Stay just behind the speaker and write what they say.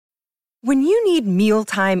When you need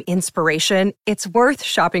mealtime inspiration, it's worth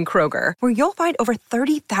shopping Kroger, where you'll find over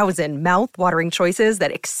 30,000 mouth-watering choices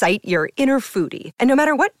that excite your inner foodie. And no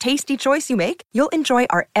matter what tasty choice you make, you'll enjoy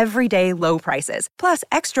our everyday low prices, plus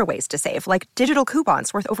extra ways to save, like digital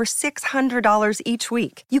coupons worth over $600 each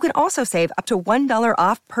week. You can also save up to $1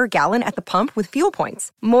 off per gallon at the pump with fuel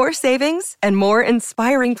points. More savings and more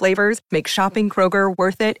inspiring flavors make shopping Kroger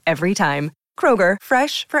worth it every time. Kroger,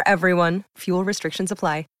 fresh for everyone. Fuel restrictions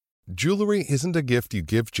apply. Jewelry isn't a gift you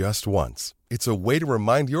give just once. It's a way to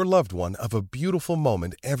remind your loved one of a beautiful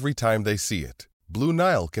moment every time they see it. Blue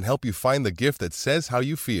Nile can help you find the gift that says how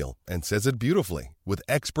you feel and says it beautifully, with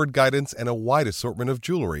expert guidance and a wide assortment of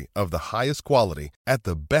jewelry of the highest quality at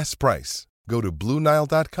the best price. Go to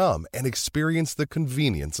BlueNile.com and experience the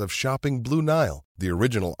convenience of shopping Blue Nile, the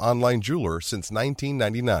original online jeweler since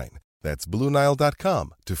 1999. That's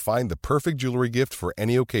BlueNile.com to find the perfect jewelry gift for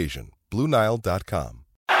any occasion. BlueNile.com.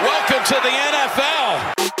 Welcome to the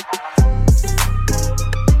NFL.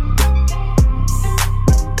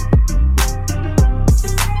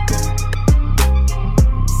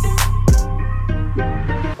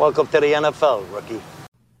 Welcome to the NFL, rookie.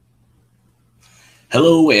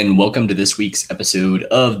 Hello and welcome to this week's episode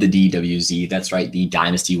of the DWZ. That's right, the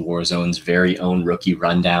Dynasty Warzone's very own rookie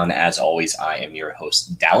rundown. As always, I am your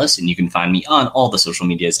host, Dallas, and you can find me on all the social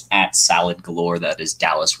medias at Salad Galore. That is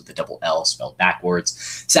Dallas with a double L spelled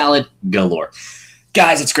backwards. Salad Galore.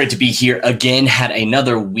 Guys, it's great to be here again. Had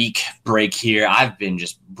another week break here. I've been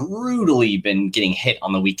just brutally getting hit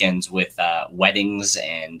on the weekends with weddings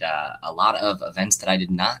and a lot of events that I did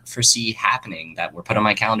not foresee happening that were put on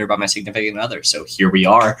my calendar by my significant other. So here we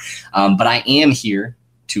are. But I am here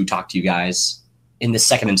to talk to you guys in the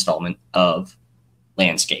second installment of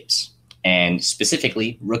Landscapes, and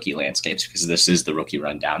specifically rookie landscapes, because this is the rookie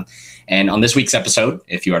rundown. And on this week's episode,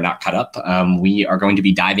 if you are not caught up, we are going to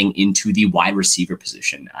be diving into the wide receiver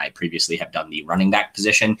position. I previously have done the running back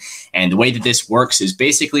position. And the way that this works is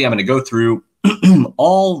basically I'm going to go through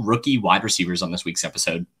all rookie wide receivers on this week's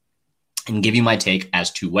episode and give you my take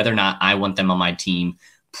as to whether or not I want them on my team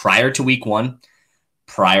prior to week 1,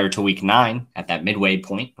 prior to week 9, at that midway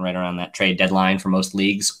point, right around that trade deadline for most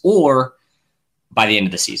leagues, or by the end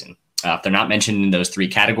of the season. If they're not mentioned in those 3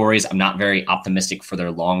 categories, I'm not very optimistic for their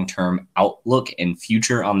long-term outlook and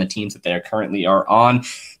future on the teams that they currently are on,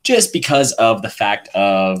 just because of the fact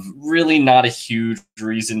of really not a huge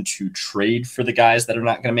reason to trade for the guys that are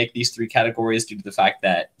not going to make these 3 categories, due to the fact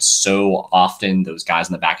that so often those guys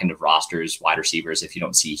in the back end of rosters, wide receivers, if you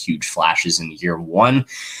don't see huge flashes in year 1,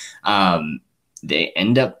 they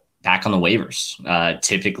end up back on the waivers,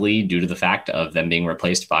 typically due to the fact of them being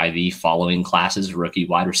replaced by the following classes of rookie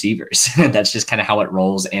wide receivers. That's just kind of how it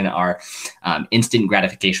rolls in our instant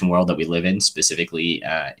gratification world that we live in, specifically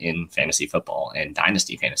in fantasy football and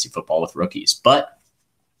dynasty fantasy football with rookies. But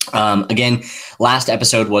again, last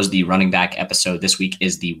episode was the running back episode. This week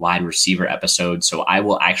is the wide receiver episode. So I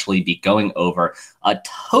will actually be going over a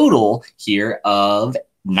total here of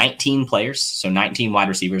 19 players, so 19 wide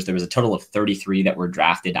receivers. There was a total of 33 that were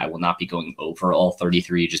drafted. I will not be going over all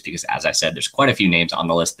 33 just because, as I said, there's quite a few names on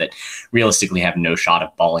the list that realistically have no shot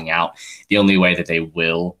of balling out. The only way that they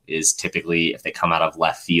will is typically if they come out of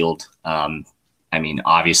left field.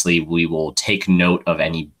 Obviously, we will take note of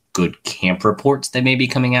any good camp reports that may be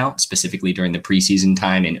coming out, specifically during the preseason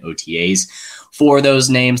time in OTAs for those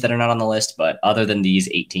names that are not on the list. But other than these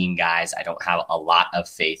 18 guys, I don't have a lot of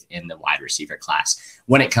faith in the wide receiver class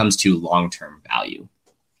when it comes to long-term value.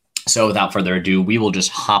 So without further ado, we will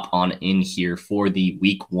just hop on in here for the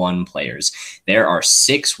week 1 players. There are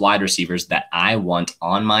 6 wide receivers that I want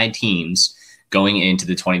on my teams going into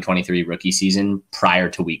the 2023 rookie season prior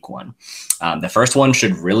to week 1. The first one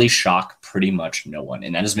should really shock pretty much no one,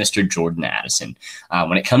 and that is Mr. Jordan Addison.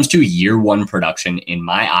 When it comes to year 1 production, in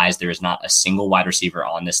my eyes, there is not a single wide receiver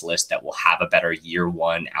on this list that will have a better year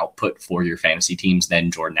 1 output for your fantasy teams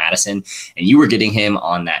than Jordan Addison. And you were getting him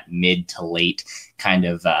on that mid to late kind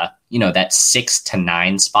of, that 6 to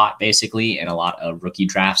 9 spot, basically, in a lot of rookie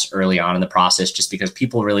drafts early on in the process, just because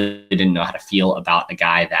people really didn't know how to feel about a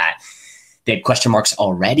guy that they had question marks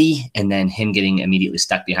already, and then him getting immediately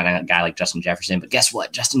stuck behind a guy like Justin Jefferson. But guess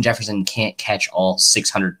what? Justin Jefferson can't catch all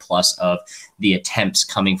 600 plus of the attempts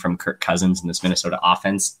coming from Kirk Cousins in this Minnesota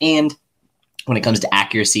offense. And when it comes to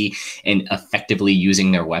accuracy and effectively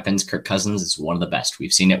using their weapons, Kirk Cousins is one of the best.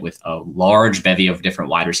 We've seen it with a large bevy of different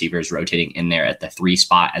wide receivers rotating in there at the 3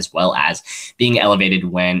 spot, as well as being elevated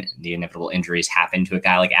when the inevitable injuries happen to a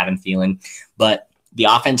guy like Adam Thielen. But the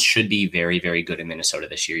offense should be very, very good in Minnesota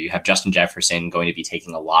this year. You have Justin Jefferson going to be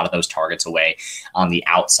taking a lot of those targets away on the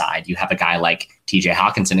outside. You have a guy like TJ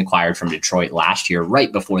Hawkinson acquired from Detroit last year,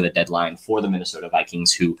 right before the deadline for the Minnesota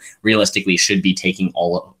Vikings, who realistically should be taking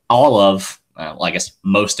all of I guess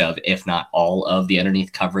most of, if not all of the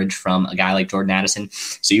underneath coverage from a guy like Jordan Addison.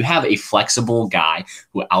 So you have a flexible guy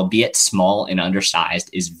who, albeit small and undersized,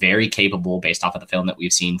 is very capable based off of the film that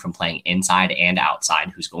we've seen from playing inside and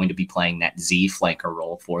outside, who's going to be playing that Z flanker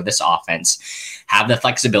role for this offense, have the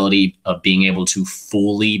flexibility of being able to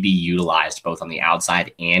fully be utilized both on the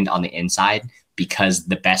outside and on the inside, because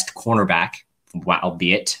the best cornerback,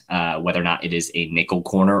 albeit whether or not it is a nickel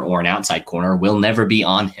corner or an outside corner, will never be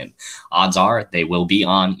on him. Odds are they will be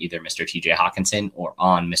on either Mr. TJ Hawkinson or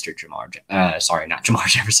on Mr.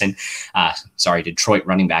 Jefferson. Detroit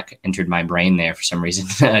running back entered my brain there for some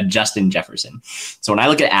reason. Justin Jefferson. So when I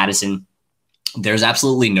look at Addison, there's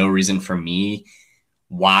absolutely no reason for me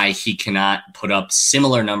why he cannot put up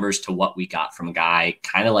similar numbers to what we got from a guy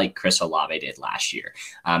kind of like Chris Olave did last year.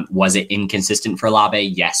 Was it inconsistent for Olave?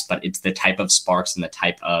 Yes, but it's the type of sparks and the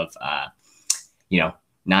type of,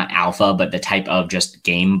 not alpha, but the type of just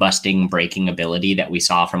game-busting, breaking ability that we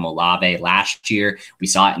saw from Olave last year. We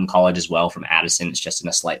saw it in college as well from Addison. It's just in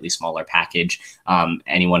a slightly smaller package.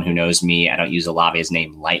 Anyone who knows me, I don't use Olave's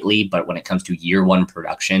name lightly, but when it comes to year one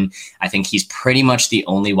production, I think he's pretty much the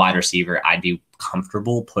only wide receiver I'd be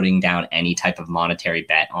comfortable putting down any type of monetary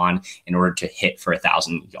bet on in order to hit for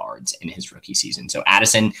 1,000 yards in his rookie season. So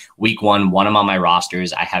Addison, week one him on my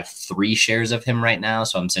rosters. I have 3 shares of him right now.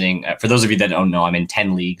 So I'm sitting, for those of you that don't know, I'm in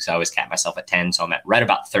 10 leagues. I always cap myself at 10. So I'm at right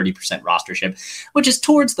about 30% rostership, which is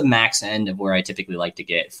towards the max end of where I typically like to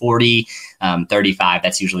get 40, 35.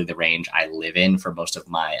 That's usually the range I live in for most of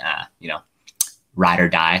my, ride or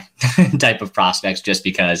die type of prospects, just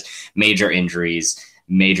because major injuries,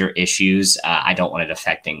 major issues, I don't want it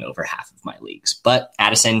affecting over half of my leagues. But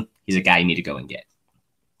Addison, he's a guy you need to go and get.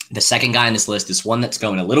 The second guy on this list is one that's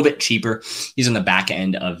going a little bit cheaper. He's on the back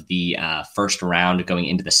end of the first round, going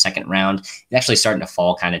into the second round. He's actually starting to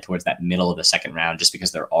fall kind of towards that middle of the second round, just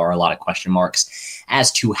because there are a lot of question marks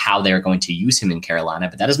as to how they're going to use him in Carolina.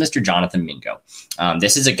 But that is Mr. Jonathan Mingo.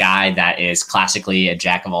 This is a guy that is classically a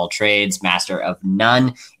jack of all trades, master of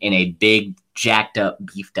none, in a big, jacked up,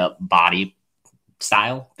 beefed up body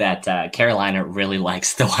style that Carolina really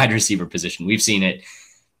likes the wide receiver position. We've seen it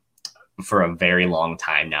for a very long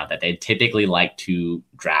time now that they typically like to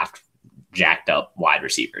draft jacked up wide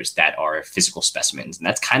receivers that are physical specimens. And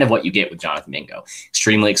that's kind of what you get with Jonathan Mingo.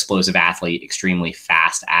 Extremely explosive athlete, extremely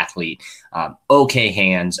fast athlete, okay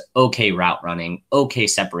hands, okay route running, okay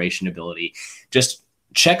separation ability, just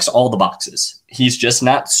checks all the boxes. He's just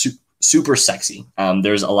not super sexy.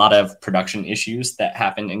 There's a lot of production issues that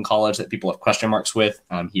happen in college that people have question marks with.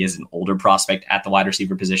 He is an older prospect at the wide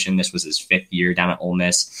receiver position. This was his 5th year down at Ole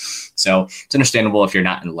Miss. So it's understandable if you're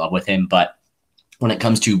not in love with him. But when it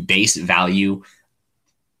comes to base value,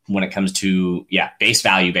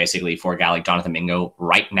 basically for a guy like Jonathan Mingo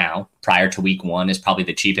right now, prior to week 1, is probably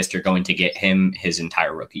the cheapest you're going to get him his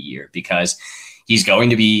entire rookie year, because he's going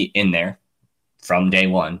to be in there from day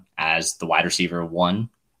one as the wide receiver 1,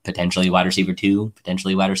 potentially wide receiver 2,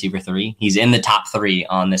 potentially wide receiver 3. He's in the top 3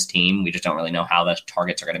 on this team. We just don't really know how the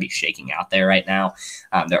targets are going to be shaking out there right now.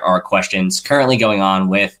 There are questions currently going on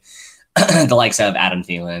with the likes of Adam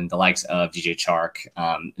Thielen, the likes of DJ Chark,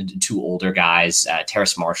 2 older guys,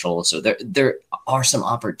 Terrace Marshall. So there are some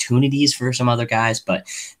opportunities for some other guys, but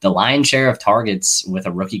the lion's share of targets with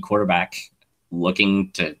a rookie quarterback looking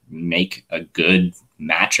to make a good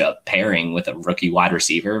matchup pairing with a rookie wide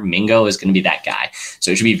receiver, Mingo is going to be that guy. So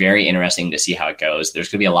it should be very interesting to see how it goes. There's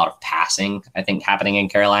going to be a lot of passing, I think, happening in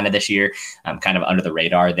Carolina this year, kind of under the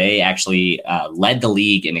radar. They actually led the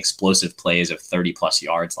league in explosive plays of 30-plus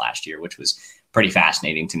yards last year, which was pretty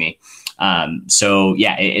fascinating to me.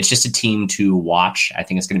 It's just a team to watch. I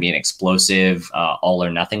think it's going to be an explosive all or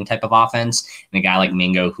nothing type of offense. And a guy like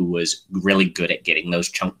Mingo, who was really good at getting those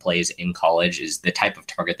chunk plays in college, is the type of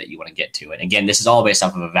target that you want to get to. And again, this is all based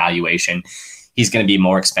off of evaluation. He's going to be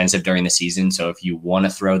more expensive during the season. So if you want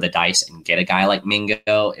to throw the dice and get a guy like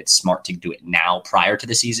Mingo, it's smart to do it now prior to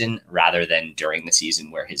the season rather than during the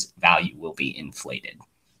season where his value will be inflated.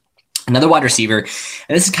 Another wide receiver,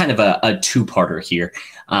 and this is kind of a two-parter here.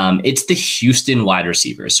 It's the Houston wide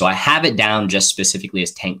receivers. So I have it down just specifically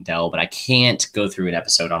as Tank Dell, but I can't go through an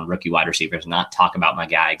episode on rookie wide receivers and not talk about my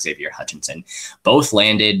guy, Xavier Hutchinson. Both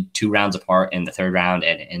landed 2 rounds apart in the 3rd round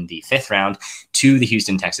and in the 5th round to the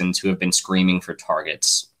Houston Texans, who have been screaming for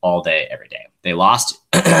targets all day, every day. They lost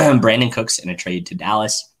Brandon Cooks in a trade to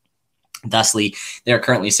Dallas. Thusly, they're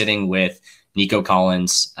currently sitting with Nico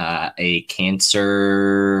Collins, a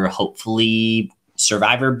cancer, hopefully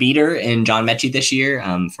survivor beater in John Mechie this year.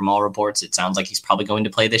 From all reports, it sounds like he's probably going to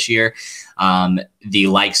play this year. The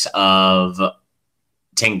likes of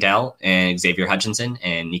Tank Dell and Xavier Hutchinson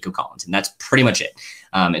and Nico Collins. And that's pretty much it.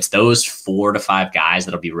 It's those 4 to 5 guys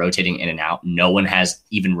that'll be rotating in and out. No one has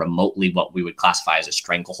even remotely what we would classify as a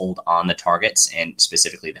stranglehold on the targets, and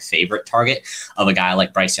specifically the favorite target of a guy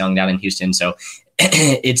like Bryce Young down in Houston. So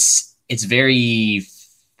it's very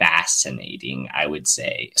fascinating, I would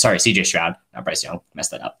say. Sorry, CJ Stroud, not Bryce Young.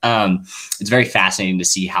 Messed that up. It's very fascinating to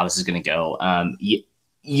see how this is going to go.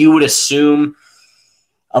 You would assume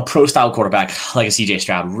a pro-style quarterback like a CJ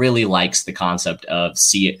Stroud really likes the concept of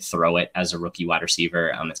see it, throw it as a rookie wide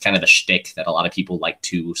receiver. It's kind of the shtick that a lot of people like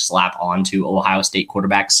to slap onto Ohio State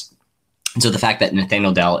quarterbacks. And so the fact that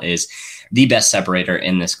Nathaniel Dell is the best separator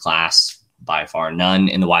in this class, by far none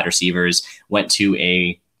in the wide receivers, went to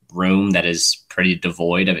a room that is pretty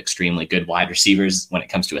devoid of extremely good wide receivers when it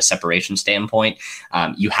comes to a separation standpoint.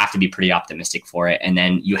 You have to be pretty optimistic for it. And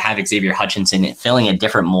then you have Xavier Hutchinson filling a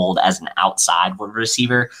different mold as an outside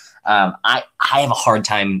receiver. I have a hard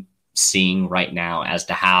time seeing right now as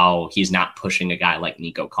to how he's not pushing a guy like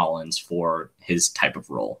Nico Collins for his type of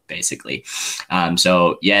role, basically.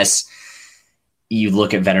 So yes, you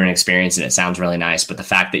look at veteran experience and it sounds really nice, but the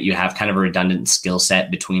fact that you have kind of a redundant skill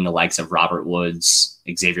set between the likes of Robert Woods,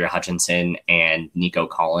 Xavier Hutchinson, and Nico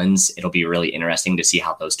Collins, it'll be really interesting to see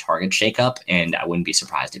how those targets shake up. And I wouldn't be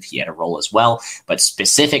surprised if he had a role as well. But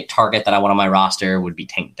specific target that I want on my roster would be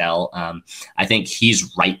Tank Dell. I think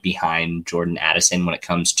he's right behind Jordan Addison when it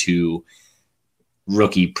comes to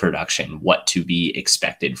rookie production, what to be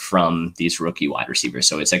expected from these rookie wide receivers.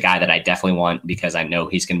 So it's a guy that I definitely want because I know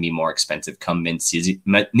he's going to be more expensive come mid-season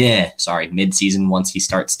once he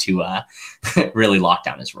starts to really lock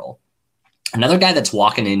down his role. Another guy that's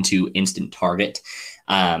walking into instant target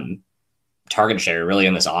share really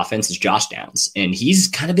in this offense is Josh Downs. And he's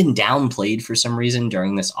kind of been downplayed for some reason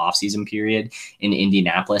during this offseason period in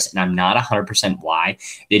Indianapolis. And I'm not 100% why.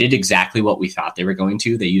 They did exactly what we thought they were going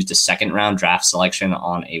to. They used a second-round draft selection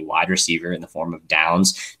on a wide receiver in the form of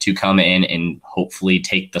Downs to come in and hopefully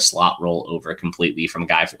take the slot role over completely from a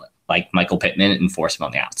guy like Michael Pittman and force him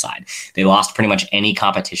on the outside. They lost pretty much any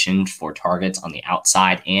competition for targets on the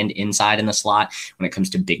outside and inside in the slot when it comes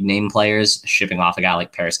to big name players, shipping off a guy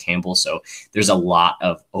like Paris Campbell. So there's a lot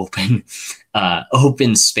of open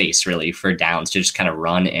space really for Downs to just kind of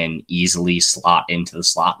run and easily slot into the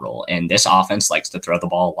slot role. And this offense likes to throw the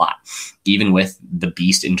ball a lot. Even with the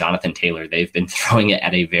beast in Jonathan Taylor, they've been throwing it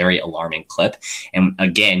at a very alarming clip. And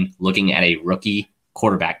again, looking at a rookie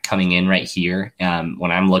quarterback coming in right here.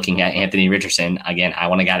 When I'm looking at Anthony Richardson, again, I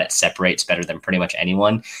want a guy that separates better than pretty much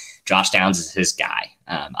anyone. Josh Downs is his guy.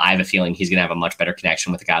 I have a feeling he's going to have a much better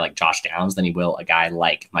connection with a guy like Josh Downs than he will a guy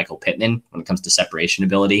like Michael Pittman when it comes to separation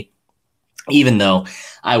ability. Even though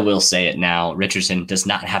I will say it now, Richardson does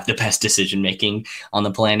not have the best decision-making on the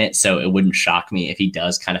planet, so it wouldn't shock me if he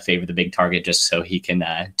does kind of favor the big target just so he can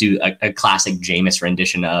do a classic Jameis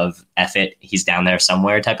rendition of F it, he's down there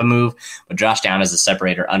somewhere type of move. But Josh Downs is a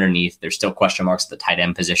separator underneath. There's still question marks at the tight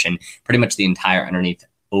end position. Pretty much the entire underneath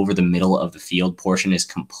over the middle of the field portion is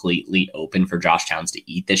completely open for Josh Downs to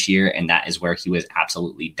eat this year, and that is where he was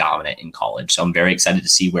absolutely dominant in college. So I'm very excited to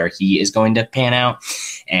see where he is going to pan out,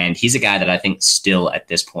 and he's a guy that I think still at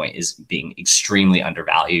this point is being extremely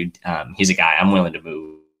undervalued. He's a guy I'm willing to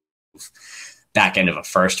move back end of a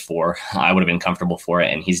first for. I would have been comfortable for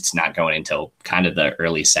it, and he's not going until kind of the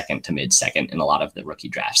early second to mid second in a lot of the rookie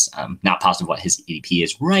drafts. Not positive what his ADP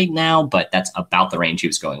is right now, but that's about the range he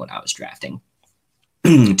was going when I was drafting.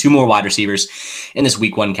 Two more wide receivers in this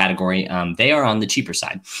week 1 category. They are on the cheaper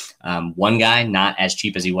side. One guy, not as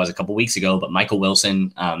cheap as he was a couple weeks ago, but Michael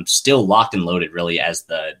Wilson, still locked and loaded really as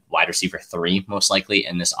the wide receiver 3, most likely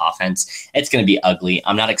in this offense. It's going to be ugly.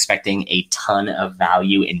 I'm not expecting a ton of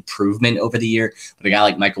value improvement over the year, but a guy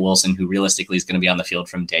like Michael Wilson, who realistically is going to be on the field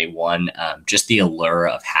from day one, just the allure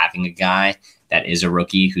of having a guy that is a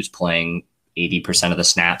rookie who's playing 80% of the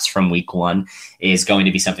snaps from week 1 is going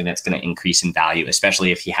to be something that's going to increase in value,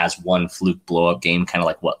 especially if he has one fluke blow-up game, kind of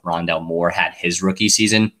like what Rondale Moore had his rookie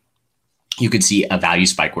season. You could see a value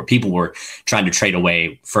spike where people were trying to trade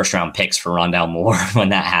away first-round picks for Rondale Moore when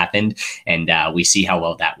that happened, and we see how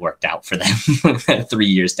well that worked out for them 3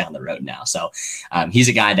 years down the road now. So he's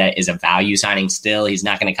a guy that is a value signing still. He's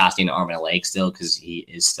not going to cost you an arm and a leg still because he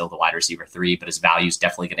is still the wide receiver 3, but his value is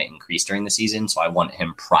definitely going to increase during the season, so I want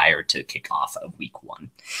him prior to kickoff of week 1.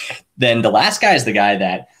 Then the last guy is the guy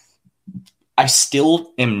that I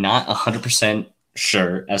still am not 100%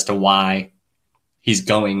 sure as to why he's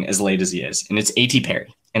going as late as he is, and it's A.T.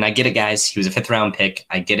 Perry. And I get it, guys. He was a 5th round pick.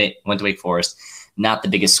 I get it. Went to Wake Forest. Not the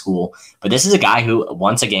biggest school. But this is a guy who,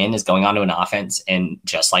 once again, is going onto an offense. And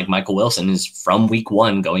just like Michael Wilson, is from week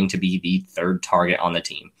 1 going to be the 3rd target on the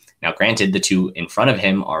team. Now, granted, the 2 in front of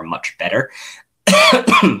him are much better.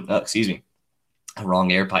 Oh, excuse me.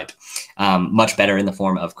 Wrong air pipe. Much better in the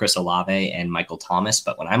form of Chris Olave and Michael Thomas.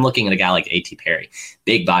 But when I'm looking at a guy like A.T. Perry,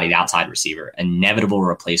 big-bodied outside receiver, inevitable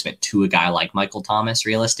replacement to a guy like Michael Thomas,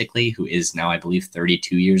 realistically, who is now, I believe,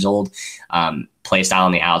 32 years old. Play style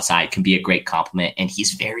on the outside can be a great compliment, and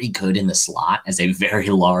he's very good in the slot as a very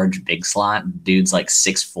large, big slot. Dude's like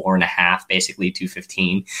 6'4.5", basically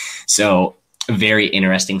 215. So very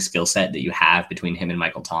interesting skill set that you have between him and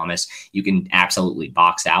Michael Thomas. You can absolutely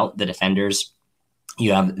box out the defenders.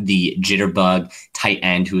 You have the jitterbug tight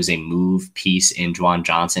end who is a move piece in Juwan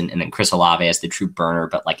Johnson, and then Chris Olave as the true burner,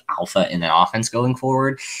 but like alpha in that offense going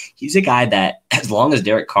forward. He's a guy that, as long as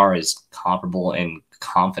Derek Carr is comparable and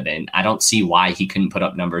confident, I don't see why he couldn't put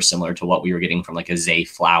up numbers similar to what we were getting from like a Zay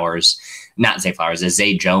Jones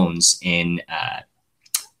in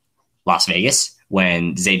Las Vegas,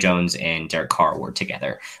 when Zay Jones and Derek Carr were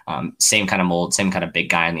together. Same kind of mold, same kind of big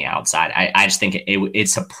guy on the outside. I just think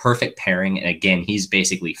it's a perfect pairing. And again, he's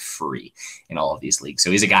basically free in all of these leagues.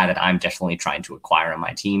 So he's a guy that I'm definitely trying to acquire on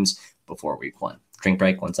my teams before week 1. Drink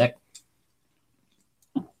break, 1 sec.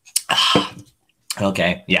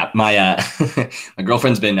 Okay. Yeah. My my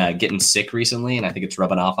girlfriend's been getting sick recently, and I think it's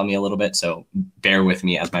rubbing off on me a little bit. So bear with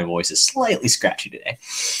me as my voice is slightly scratchy today.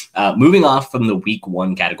 Moving off from the week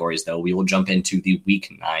 1 categories, though, we will jump into the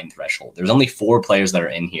week 9 threshold. There's only 4 players that are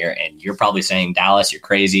in here, and you're probably saying, Dallas, you're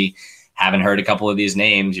crazy. Haven't heard a couple of these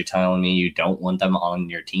names. You're telling me you don't want them on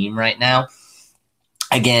your team right now.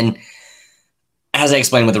 Again, as I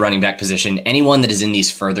explained with the running back position, anyone that is in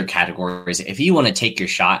these further categories, if you want to take your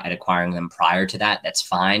shot at acquiring them prior to that, that's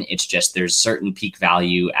fine. It's just there's certain peak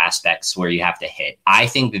value aspects where you have to hit. I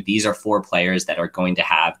think that these are 4 players that are going to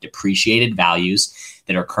have depreciated values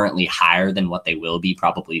that are currently higher than what they will be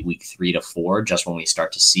probably week 3 to 4, just when we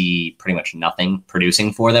start to see pretty much nothing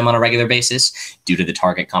producing for them on a regular basis due to the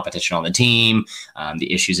target competition on the team,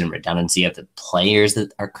 the issues and redundancy of the players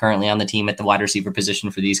that are currently on the team at the wide receiver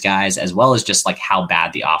position for these guys, as well as just like how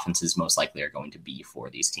bad the offenses most likely are going to be for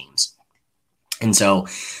these teams. And so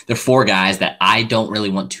there are 4 guys that I don't really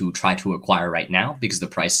want to try to acquire right now because the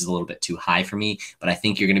price is a little bit too high for me, but I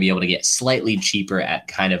think you're going to be able to get slightly cheaper at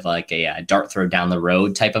kind of like a dart throw down the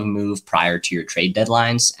road type of move prior to your trade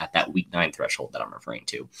deadlines at that week 9 threshold that I'm referring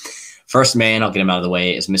to. First man, I'll get him out of the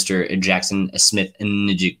way, is Mr. Jackson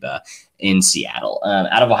Smith-Njigba in Seattle.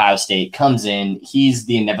 Out of Ohio State, comes in. He's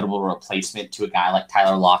the inevitable replacement to a guy like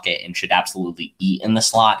Tyler Lockett and should absolutely eat in the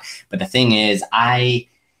slot. But the thing is,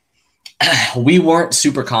 we weren't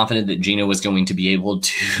super confident that Geno was going to be able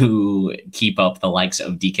to keep up the likes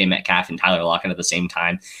of DK Metcalf and Tyler Lockett at the same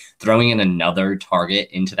time. Throwing in another target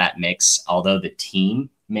into that mix, although the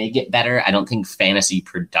team may get better, I don't think fantasy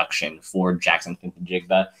production for Jackson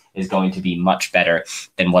Smith-Njigba is going to be much better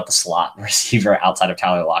than what the slot receiver outside of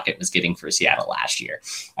Tyler Lockett was getting for Seattle last year.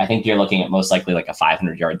 I think you're looking at most likely like a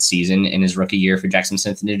 500-yard season in his rookie year for Jackson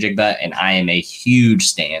Smith-Njigba, and I am a huge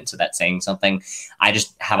stan, so that's saying something. I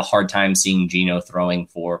just have a hard time seeing Geno throwing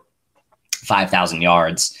for 5,000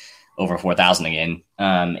 yards, over 4,000 again,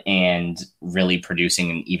 and really producing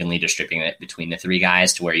and evenly distributing it between the 3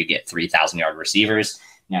 guys to where you get 3,000-yard receivers.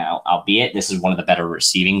 Now, albeit this is one of the better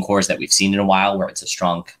receiving cores that we've seen in a while, where it's a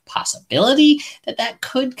strong possibility that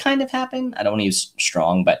could kind of happen. I don't want to use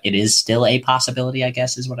strong, but it is still a possibility, I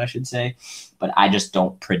guess, is what I should say. But I just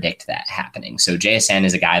don't predict that happening. So JSN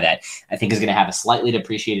is a guy that I think is going to have a slightly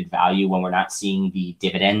depreciated value when we're not seeing the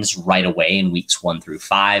dividends right away in weeks 1 through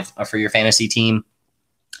 5 for your fantasy team.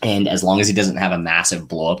 And as long as he doesn't have a massive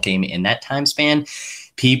blow-up game in that time span,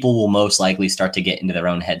 people will most likely start to get into their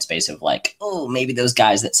own headspace of like, oh, maybe those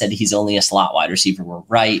guys that said he's only a slot wide receiver were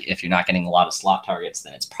right. If you're not getting a lot of slot targets,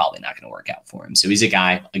 then it's probably not going to work out for him. So he's a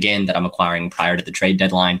guy, again, that I'm acquiring prior to the trade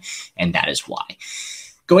deadline, and that is why.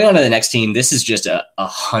 Going on to the next team, this is just a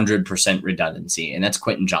 100% redundancy, and that's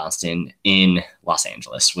Quentin Johnston in Los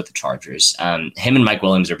Angeles with the Chargers. Him and Mike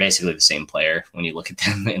Williams are basically the same player when you look at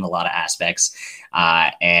them in a lot of aspects.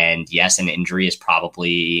 And yes, an injury is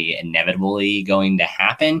probably inevitably going to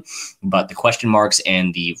happen, but the question marks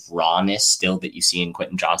and the rawness still that you see in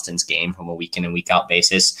Quentin Johnston's game from a week in and week out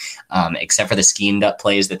basis, except for the schemed up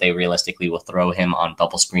plays that they realistically will throw him on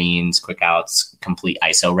bubble screens, quick outs, complete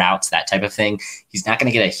ISO routes, that type of thing. He's not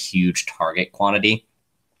going to get a huge target quantity.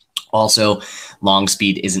 Also, long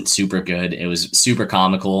speed isn't super good. It was super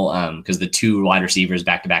comical because the 2 wide receivers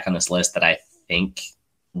back-to-back on this list that I think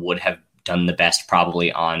would have done the best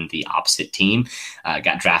probably on the opposite team.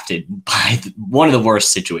 Got drafted by one of the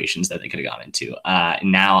worst situations that they could have gone into.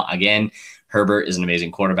 Now, again, Herbert is an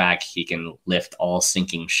amazing quarterback. He can lift all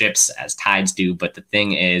sinking ships as tides do. But the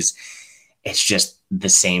thing is, it's just the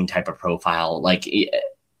same type of profile. Like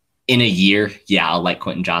in a year, yeah, I'll like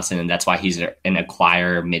Quentin Johnston, and that's why he's an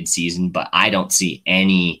acquirer midseason. But I don't see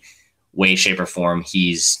any way, shape, or form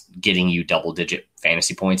he's getting you double-digit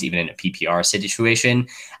fantasy points, even in a PPR situation,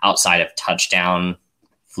 outside of touchdown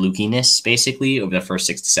flukiness, basically, over the first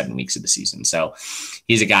 6 to 7 weeks of the season. So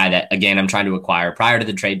he's a guy that, again, I'm trying to acquire prior to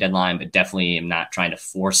the trade deadline, but definitely am not trying to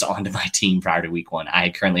force onto my team prior to week 1. I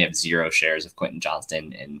currently have 0 shares of Quentin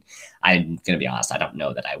Johnston, and I'm going to be honest, I don't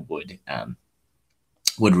know that I would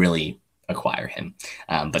really acquire him.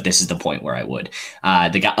 But this is the point where I would.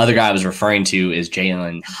 The other guy I was referring to is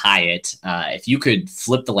Jalin Hyatt. If you could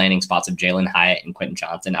flip the landing spots of Jalin Hyatt and Quentin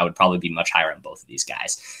Johnston, I would probably be much higher on both of these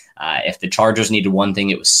guys. If the Chargers needed one thing,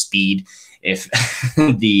 it was speed. If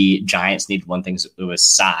the Giants needed one thing, it was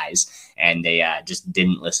size. And they just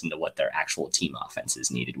didn't listen to what their actual team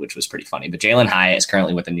offenses needed, which was pretty funny. But Jalin Hyatt is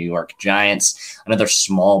currently with the New York Giants, another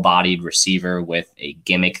small-bodied receiver with a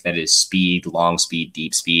gimmick that is speed, long speed,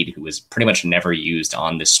 deep speed, who was pretty much never used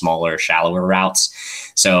on the smaller, shallower routes.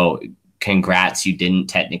 So congrats, you didn't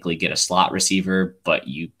technically get a slot receiver, but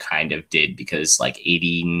you kind of did, because like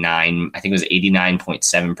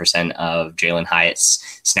 89.7% of Jalin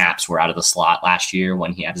Hyatt's snaps were out of the slot last year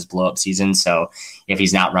when he had his blow-up season. So if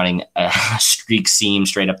he's not running a streak seam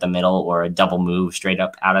straight up the middle or a double move straight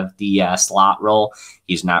up out of the slot role,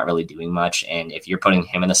 he's not really doing much. And if you're putting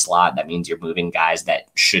him in the slot, that means you're moving guys that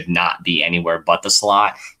should not be anywhere but the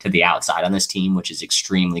slot to the outside on this team, which is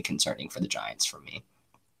extremely concerning for the Giants for me.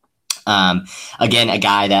 Again, a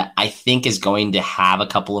guy that I think is going to have a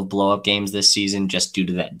couple of blow-up games this season just due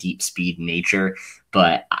to that deep speed nature,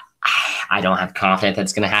 but I don't have confidence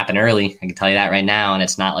that's going to happen early. I can tell you that right now. And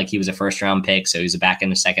it's not like he was a first-round pick, so he's a back in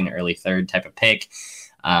the second, early third type of pick.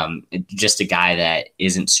 Just a guy that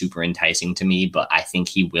isn't super enticing to me, but I think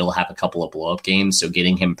he will have a couple of blow-up games. So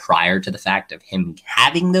getting him prior to the fact of him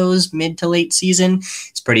having those mid to late season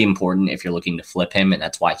is pretty important if you're looking to flip him, and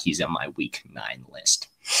that's why he's on my week 9 list.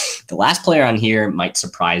 The last player on here might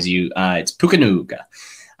surprise you. It's Puka Nacua,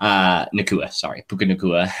 out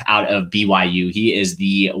of BYU. He is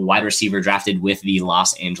the wide receiver drafted with the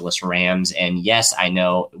Los Angeles Rams. And yes, I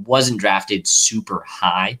know it wasn't drafted super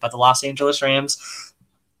high by the Los Angeles Rams,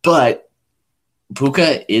 but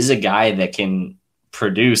Puka is a guy that can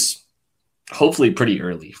produce hopefully pretty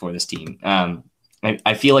early for this team.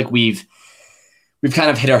 I feel like we've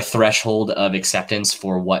kind of hit our threshold of acceptance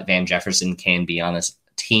for what Van Jefferson can be on this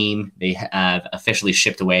team. They have officially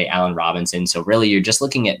shipped away Allen Robinson. So really you're just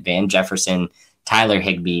looking at Van Jefferson, Tyler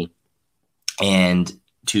Higbee, and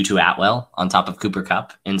Tutu Atwell on top of Cooper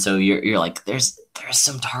Kupp. And so you're like, there's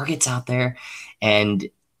some targets out there. And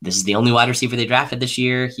this is the only wide receiver they drafted this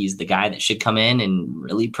year. He's the guy that should come in and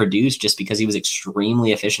really produce just because he was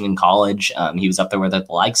extremely efficient in college. He was up there with the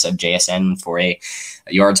likes of JSN for a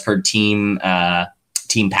yards per team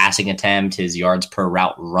passing attempt, his yards per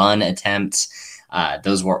route run attempt.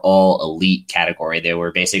 Those were all elite category. They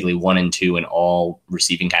were basically 1 and 2 in all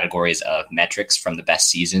receiving categories of metrics from the best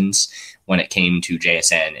seasons when it came to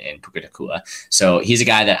JSN and Puka Nacua. So he's a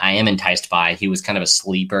guy that I am enticed by. He was kind of a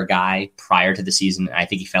sleeper guy prior to the season. I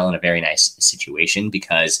think he fell in a very nice situation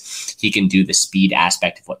because he can do the speed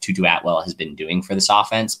aspect of what Tutu Atwell has been doing for this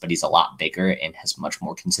offense, but he's a lot bigger and has much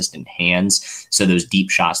more consistent hands. So those deep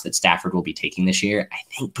shots that Stafford will be taking this year, I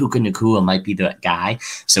think Puka Nacua might be the guy.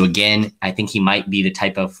 So again, I think he might be the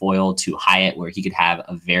type of foil to Hyatt where he could have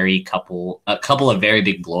a couple of very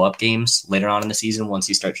big blow-up games later on in the season once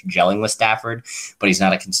he starts gelling with Stafford, but he's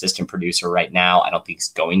not a consistent producer right now. I don't think he's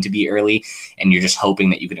going to be early, and you're just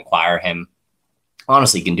hoping that you can acquire him.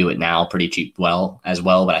 Honestly, you can do it now pretty cheap as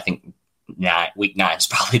well, but I think week 9 is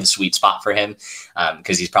probably the sweet spot for him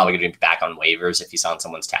because he's probably going to be back on waivers if he's on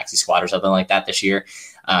someone's taxi squad or something like that this year.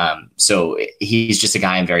 So he's just a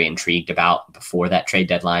guy I'm very intrigued about before that trade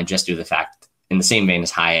deadline, just due to the fact, in the same vein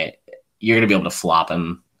as Hyatt, you're going to be able to flip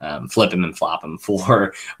him and flop him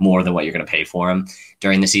for more than what you're going to pay for him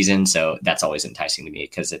during the season. So that's always enticing to me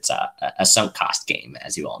because it's a sunk cost game,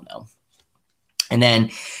 as you all know. And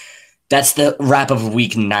then that's the wrap of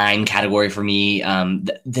week 9 category for me.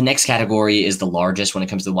 The next category is the largest when it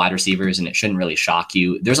comes to the wide receivers, and it shouldn't really shock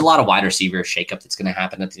you. There's a lot of wide receiver shakeup that's going to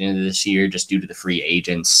happen at the end of this year just due to the free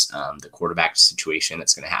agents, the quarterback situation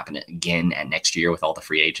that's going to happen again at next year with all the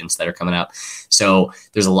free agents that are coming up. So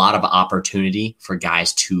there's a lot of opportunity for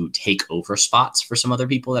guys to take over spots for some other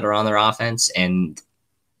people that are on their offense, and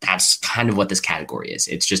that's kind of what this category is.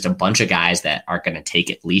 It's just a bunch of guys that are going to take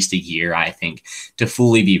at least a year, I think, to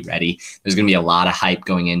fully be ready. There's going to be a lot of hype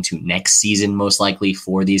going into next season, most likely,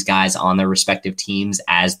 for these guys on their respective teams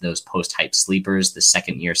as those post-hype sleepers, the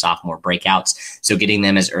second-year sophomore breakouts. So getting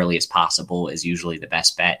them as early as possible is usually the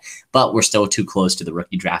best bet. But we're still too close to the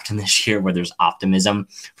rookie draft in this year where there's optimism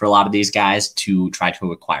for a lot of these guys to try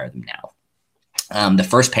to acquire them now. The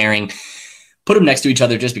first pairing, put them next to each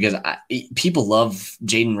other just because people love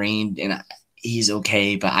Jaden Reed and he's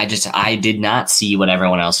okay, but I did not see what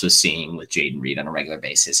everyone else was seeing with Jaden Reed on a regular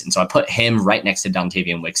basis. And so I put him right next to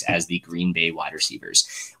Dontavian Wicks as the Green Bay wide receivers.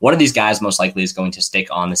 One of these guys most likely is going to stick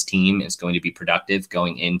on this team, is going to be productive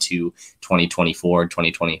going into 2024,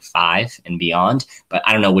 2025 and beyond, but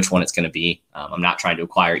I don't know which one it's going to be. I'm not trying to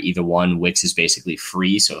acquire either one. Wicks is basically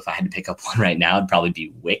free. So if I had to pick up one right now, it'd probably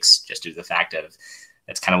be Wicks, just due to the fact of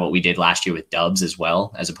that's kind of what we did last year with Dubs as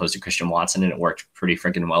well, as opposed to Christian Watson, and it worked pretty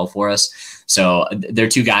freaking well for us. So they're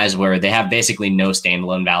two guys where they have basically no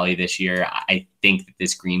standalone value this year. I think that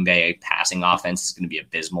this Green Bay passing offense is going to be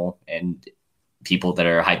abysmal, and people that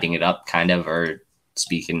are hyping it up kind of are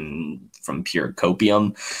speaking from pure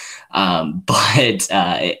copium.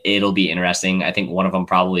 But it'll be interesting. I think one of them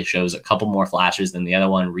probably shows a couple more flashes than the other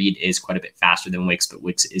one. Reed is quite a bit faster than Wicks, but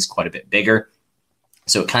Wicks is quite a bit bigger.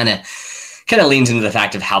 So it kind of leans into the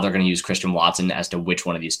fact of how they're going to use Christian Watson as to which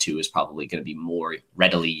one of these two is probably going to be more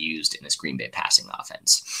readily used in this Green Bay passing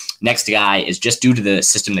offense. Next guy is just due to the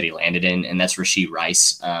system that he landed in, and that's Rashee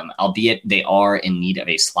Rice. Albeit they are in need of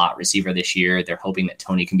a slot receiver this year. They're hoping that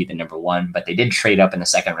Tony can be the number one, but they did trade up in the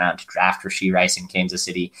second round to draft Rashee Rice in Kansas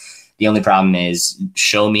City. The only problem is,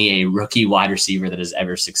 show me a rookie wide receiver that has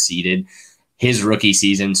ever succeeded his rookie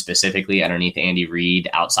season, specifically underneath Andy Reid,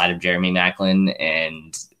 outside of Jeremy Maclin,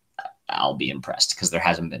 and I'll be impressed, because there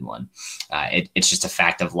hasn't been one. It's just a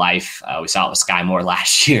fact of life. We saw it with Sky Moore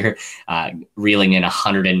last year, reeling in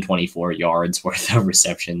 124 yards worth of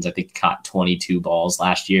receptions. I think he caught 22 balls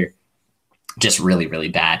last year. Just really, really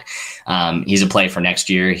bad. He's a play for next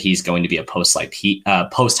year. He's going to be a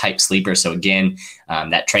post-hype sleeper. So again,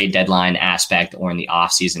 that trade deadline aspect, or in the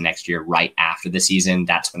offseason next year, right after the season,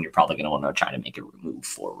 that's when you're probably going to want to try to make a move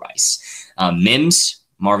for Rice.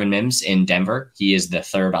 Marvin Mims in Denver. He is the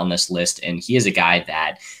third on this list, and he is a guy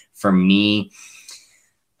that, for me,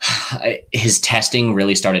 his testing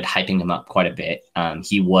really started hyping him up quite a bit.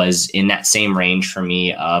 He was in that same range for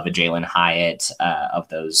me of a Jalen Hyatt, of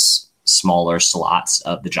those smaller slots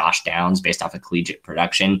of the Josh Downs based off of collegiate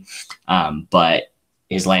production. But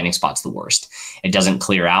his landing spot's the worst. It doesn't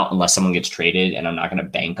clear out unless someone gets traded, and I'm not going to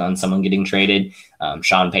bank on someone getting traded.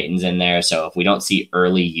 Sean Payton's in there, so if we don't see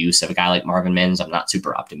early use of a guy like Marvin Mims, I'm not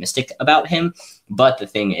super optimistic about him. But the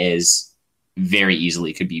thing is, very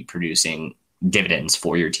easily could be producing dividends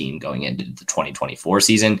for your team going into the 2024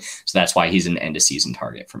 season. So that's why he's an end-of-season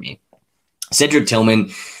target for me. Cedric Tillman,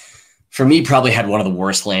 for me, probably had one of the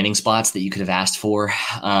worst landing spots that you could have asked for.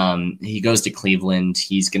 He goes to Cleveland.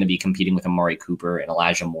 He's going to be competing with Amari Cooper and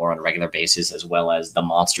Elijah Moore on a regular basis, as well as the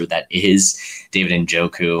monster that is David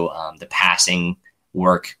Njoku. The passing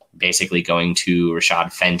work basically going to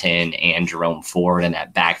Rashad Fenton and Jerome Ford in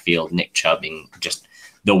that backfield. Nick Chubb being just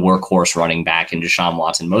the workhorse running back, and Deshaun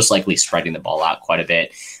Watson most likely spreading the ball out quite a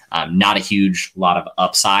bit. Not a huge lot of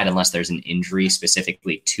upside unless there's an injury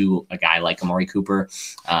specifically to a guy like Amari Cooper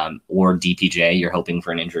or DPJ. You're hoping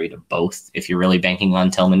for an injury to both if you're really banking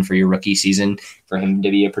on Tillman for your rookie season for him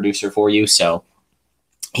to be a producer for you. So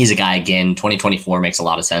he's a guy, again, 2024 makes a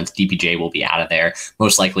lot of sense. DPJ will be out of there.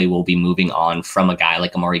 Most likely we'll be moving on from a guy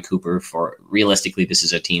like Amari Cooper. For realistically, this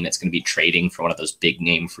is a team that's going to be trading for one of those big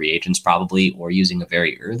name free agents probably, or using a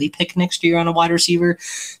very early pick next year on a wide receiver.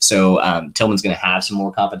 So Tillman's going to have some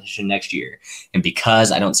more competition next year. And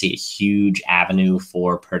because I don't see a huge avenue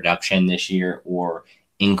for production this year or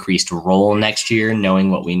increased role next year,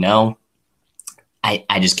 knowing what we know,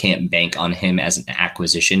 I just can't bank on him as an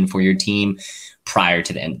acquisition for your team prior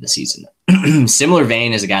to the end of the season. Similar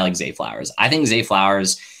vein as a guy like Zay Flowers. I think Zay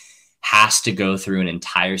Flowers has to go through an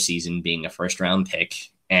entire season being a first-round pick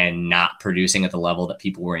and not producing at the level that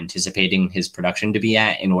people were anticipating his production to be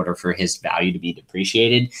at in order for his value to be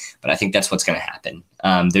depreciated. But I think that's what's going to happen.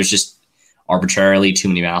 There's just arbitrarily too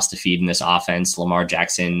many mouths to feed in this offense. Lamar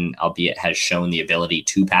Jackson, albeit, has shown the ability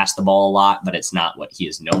to pass the ball a lot, but it's not what he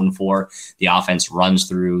is known for. The offense runs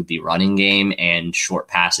through the running game and short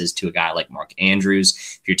passes to a guy like Mark Andrews.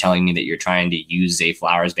 If you're telling me that you're trying to use Zay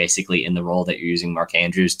Flowers basically in the role that you're using Mark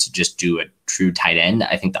Andrews to just do a true tight end,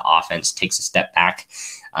 I think the offense takes a step back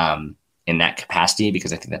in that capacity,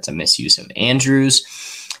 because I think that's a misuse of Andrews.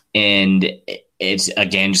 And it's,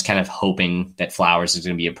 again, just kind of hoping that Flowers is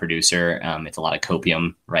going to be a producer. It's a lot of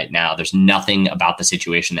copium right now. There's nothing about the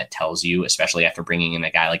situation that tells you, especially after bringing in a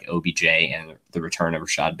guy like OBJ and the return of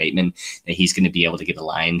Rashad Bateman, that he's going to be able to get a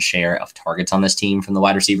lion's share of targets on this team from the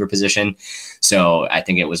wide receiver position. So I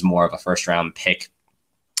think it was more of a first-round pick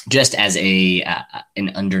just as an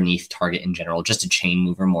underneath target in general, just a chain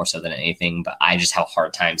mover more so than anything. But I just have a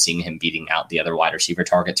hard time seeing him beating out the other wide receiver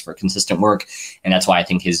targets for consistent work. And that's why I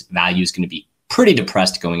think his value is going to be pretty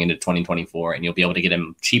depressed going into 2024, and you'll be able to get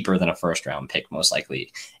him cheaper than a first round pick, most likely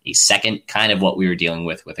a second, kind of what we were dealing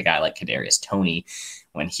with a guy like Kadarius Toney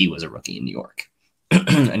when he was a rookie in New York.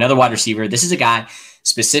 Another wide receiver. This is a guy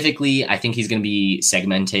specifically, I think he's going to be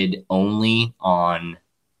segmented only on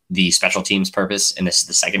the special teams purpose. And this is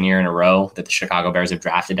the second year in a row that the Chicago Bears have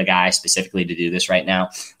drafted a guy specifically to do this right now.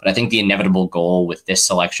 But I think the inevitable goal with this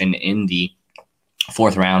selection in the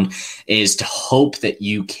fourth round is to hope that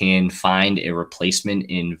you can find a replacement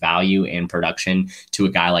in value and production to a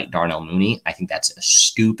guy like Darnell Mooney. I think that's a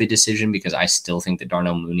stupid decision because I still think that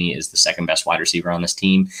Darnell Mooney is the second best wide receiver on this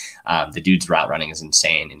team. The dude's route running is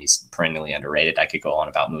insane and he's perennially underrated. I could go on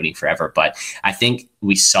about Mooney forever, but I think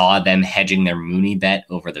we saw them hedging their Mooney bet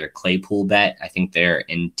over their Claypool bet. I think their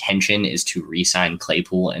intention is to re-sign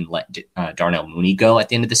Claypool and let Darnell Mooney go at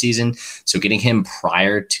the end of the season. So getting him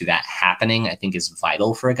prior to that happening, I think, is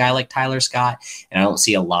vital for a guy like Tyler Scott. And I don't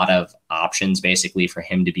see a lot of options basically for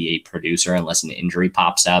him to be a producer unless an injury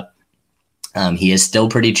pops up. He is still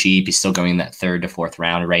pretty cheap. He's still going in that third to fourth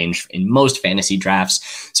round range in most fantasy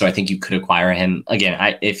drafts. So I think you could acquire him.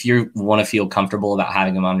 Again, if you want to feel comfortable about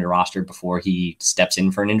having him on your roster before he steps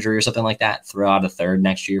in for an injury or something like that, throw out a third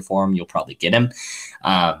next year for him. You'll probably get him.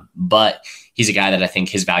 But he's a guy that I think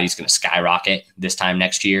his value is going to skyrocket this time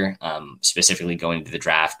next year, specifically going into the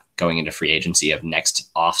draft, going into free agency of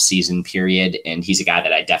next off-season period. And he's a guy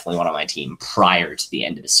that I definitely want on my team prior to the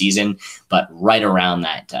end of the season, but right around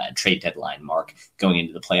that trade deadline mark going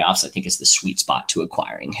into the playoffs, I think is the sweet spot to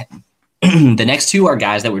acquiring him. The next two are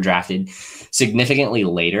guys that were drafted significantly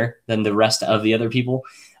later than the rest of the other people.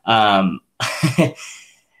 Yeah,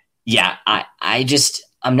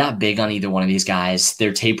 I'm not big on either one of these guys.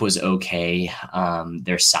 Their tape was okay.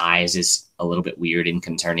 Their size is a little bit weird and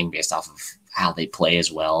concerning based off of how they play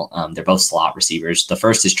as well. They're both slot receivers. The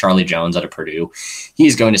first is Charlie Jones out of Purdue.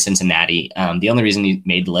 He's going to Cincinnati. The only reason he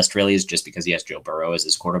made the list really is just because he has Joe Burrow as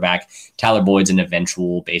his quarterback. Tyler Boyd's an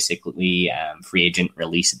eventual, basically, free agent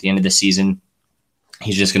release at the end of the season.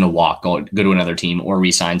 He's just going to go to another team or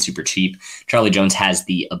re-sign super cheap. Charlie Jones has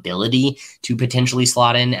the ability to potentially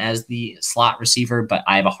slot in as the slot receiver, but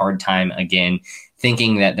I have a hard time, again,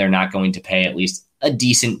 thinking that they're not going to pay at least a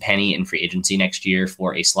decent penny in free agency next year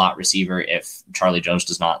for a slot receiver if Charlie Jones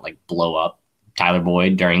does not blow up Tyler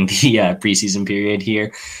Boyd during the preseason period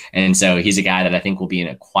here. And so he's a guy that I think will be an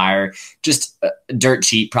acquire, just dirt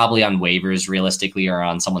cheap, probably on waivers realistically, or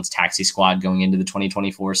on someone's taxi squad going into the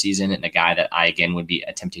 2024 season. And a guy that I, again, would be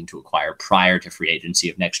attempting to acquire prior to free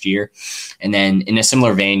agency of next year. And then in a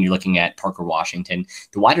similar vein, you're looking at Parker Washington.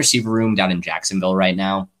 The wide receiver room down in Jacksonville right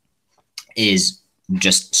now is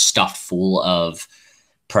just stuffed full of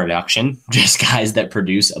production, just guys that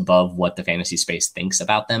produce above what the fantasy space thinks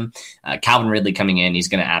about them. Calvin Ridley coming in, he's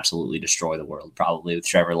going to absolutely destroy the world, probably with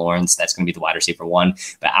Trevor Lawrence. That's going to be the wide receiver one.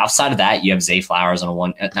 But outside of that, you have Zay Flowers on a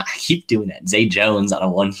one. I keep doing that. Zay Jones on a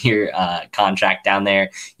 1-year contract down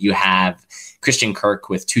there. You have Christian Kirk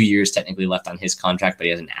with 2 years technically left on his contract, but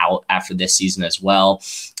he has an out after this season as well.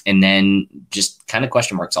 And then just kind of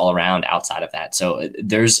question marks all around outside of that. So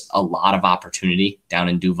there's a lot of opportunity down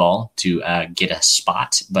in Duval to get a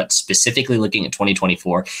spot. But specifically looking at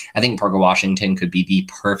 2024, I think Parker Washington could be the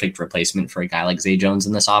perfect replacement for a guy like Zay Jones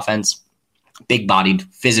in this offense. Big-bodied,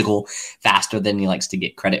 physical, faster than he likes to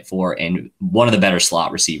get credit for, and one of the better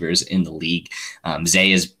slot receivers in the league.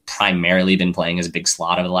 Zay has primarily been playing as a big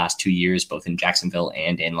slot over the last 2 years, both in Jacksonville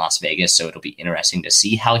and in Las Vegas, so it'll be interesting to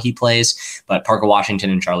see how he plays. But Parker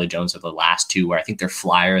Washington and Charlie Jones are the last two where I think they're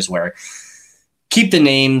flyers, where keep the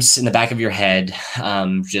names in the back of your head.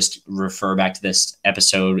 Just refer back to this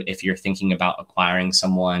episode if you're thinking about acquiring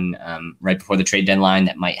someone right before the trade deadline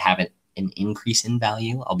that might have an increase in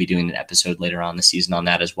value. I'll be doing an episode later on the season on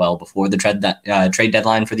that as well before the trade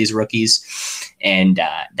deadline for these rookies. And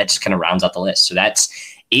that just kind of rounds out the list. So that's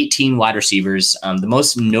 18 wide receivers. The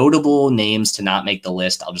most notable names to not make the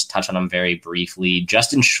list, I'll just touch on them very briefly.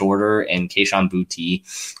 Justin Shorter and Kayshon Boutte.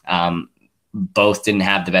 Both didn't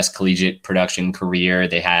have the best collegiate production career.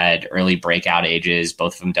 They had early breakout ages.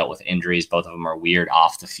 Both of them dealt with injuries. Both of them are weird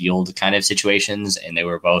off the field kind of situations. And they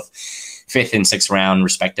were both 5th and 6th round,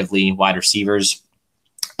 respectively, wide receivers.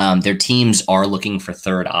 Their teams are looking for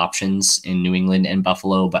third options in New England and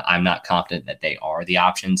Buffalo, but I'm not confident that they are the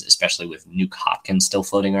options, especially with Nuke Hopkins still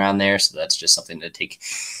floating around there. So that's just something to take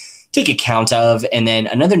account of. And then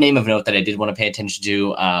another name of note that I did want to pay attention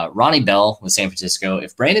to, Ronnie Bell with San Francisco.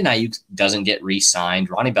 If Brandon Ayuk doesn't get re-signed,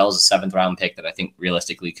 Ronnie Bell is a 7th round pick that I think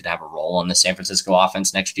realistically could have a role on the San Francisco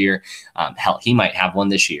offense next year. Hell, he might have one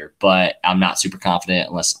this year, but I'm not super confident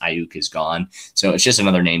unless Ayuk is gone. So it's just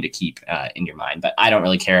another name to keep in your mind. But I don't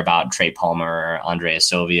really care about Trey Palmer, Andreas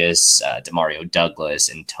Sovius, Demario Douglas,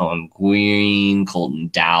 Antone Green, Colton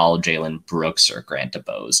Dowell, Jalen Brooks, or Grant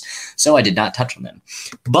DeBose. So I did not touch on them.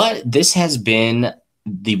 But this has been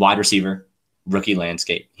the wide receiver rookie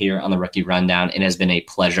landscape here on the Rookie Rundown. It has been a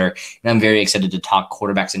pleasure, and I'm very excited to talk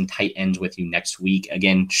quarterbacks and tight ends with you next week.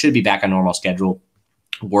 Again, should be back on normal schedule,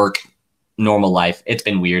 work, normal life. It's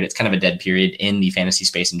been weird. It's kind of a dead period in the fantasy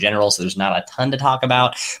space in general, so there's not a ton to talk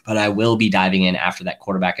about, but I will be diving in after that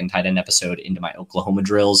quarterback and tight end episode into my Oklahoma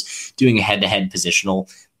drills, doing head-to-head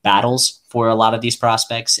positional battles for a lot of these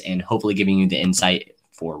prospects, and hopefully giving you the insight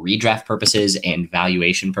for redraft purposes and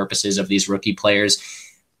valuation purposes of these rookie players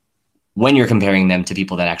when you're comparing them to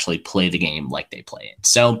people that actually play the game like they play it.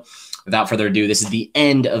 So without further ado, this is the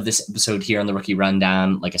end of this episode here on the Rookie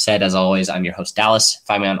Rundown. Like I said, as always, I'm your host, Dallas.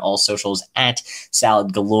 Find me on all socials at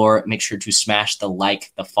Salad Galore. Make sure to smash the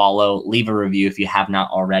like, the follow, leave a review if you have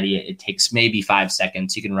not already. It takes maybe 5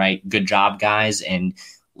 seconds. You can write "good job, guys," and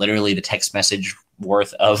literally the text message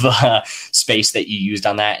worth of space that you used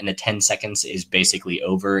on that in the 10 seconds is basically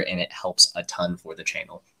over, and it helps a ton for the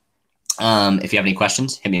channel. If you have any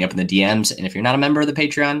questions, hit me up in the DMs. And if you're not a member of the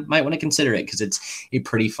Patreon, might want to consider it because it's a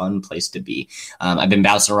pretty fun place to be. I've been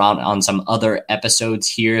bouncing around on some other episodes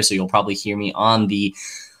here, so you'll probably hear me on the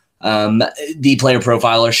Player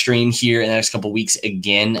Profiler stream here in the next couple of weeks.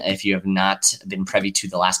 Again, if you have not been privy to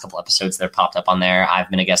the last couple episodes that are popped up on there,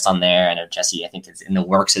 I've been a guest on there. I know Jesse, I think, is in the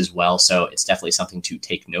works as well. So it's definitely something to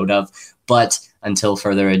take note of. But until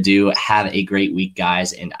further ado, have a great week,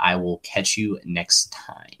 guys, and I will catch you next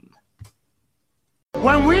time.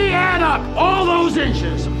 When we add up all those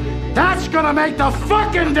inches, that's gonna make the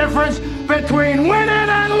fucking difference between winning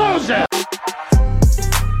and losing.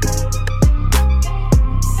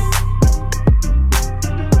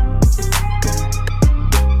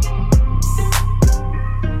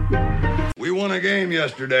 We won a game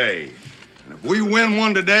yesterday, and if we win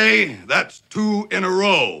one today, that's 2 in a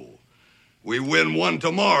row. We win one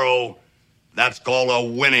tomorrow, that's called a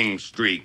winning streak.